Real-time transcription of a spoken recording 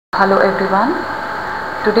Hello everyone.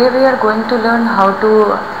 Today we are going to learn how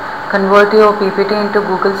to convert your PPT into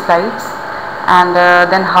Google Slides and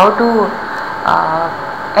then how to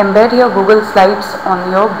embed your Google Slides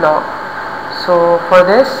on your blog. So for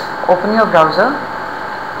this, open your browser,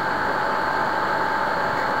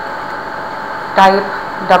 type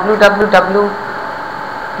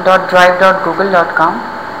www.drive.google.com.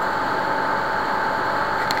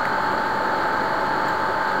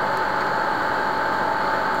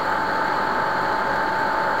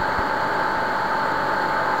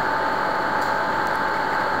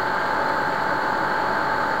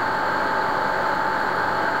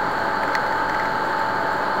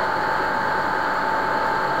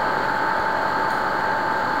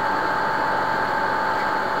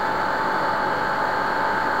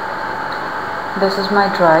 This is my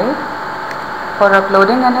drive. For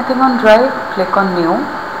uploading anything on drive, click on new,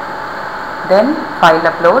 then file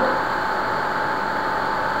upload,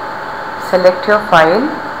 select your file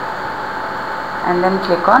and then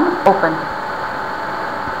click on open.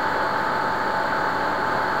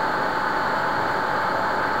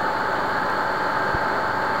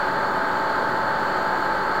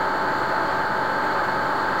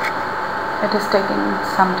 It is taking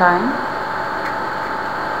some time.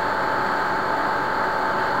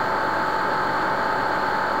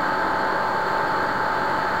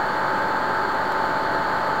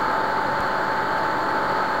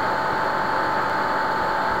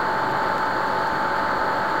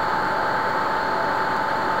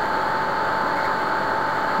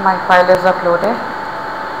 My file is uploaded.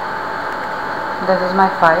 This is my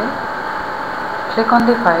file. Click on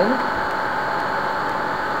the file.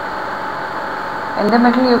 In the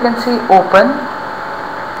middle you can see open.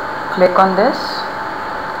 Click on this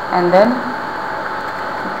and then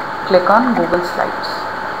click on Google Slides.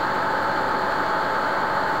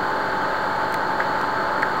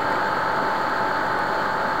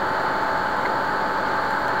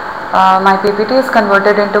 My PPT is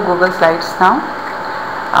converted into Google Slides now.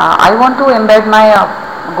 I want to embed my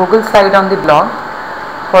Google slide on the blog.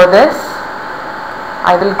 For this,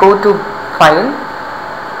 I will go to File,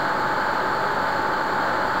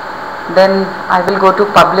 then I will go to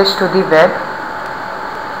Publish to the web.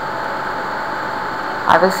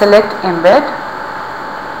 I will select Embed.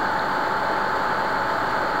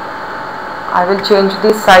 I will change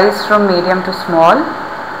the size from medium to small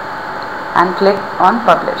and click on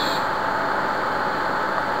Publish.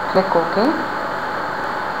 Click OK.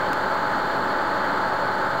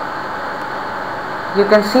 You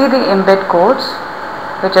can see the embed codes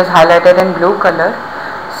which is highlighted in blue color.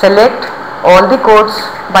 Select all the codes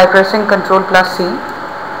by pressing Ctrl+C,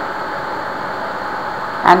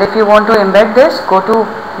 and if you want to embed this, go to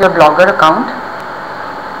your Blogger account.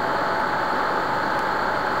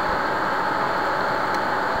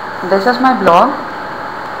 This is my blog.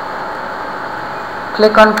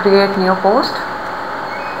 Click on Create New Post.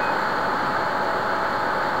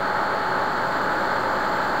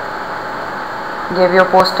 Give your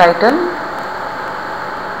post title.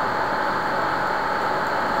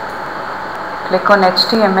 Click on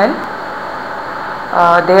HTML.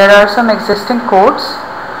 There are some existing codes.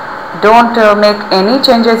 Don't make any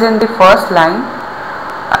changes in the first line.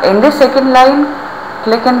 In the second line,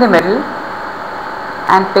 click in the middle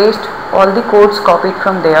and paste all the codes copied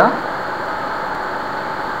from there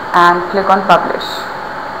and click on Publish.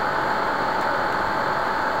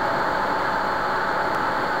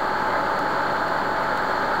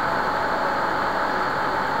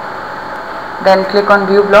 Then click on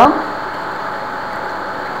View Blog.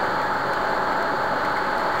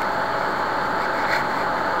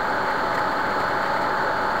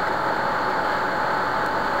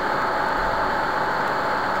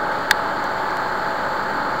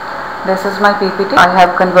 This is my PPT. I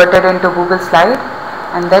have converted into Google Slide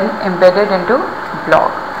and then embedded into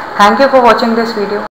blog. Thank you for watching this video.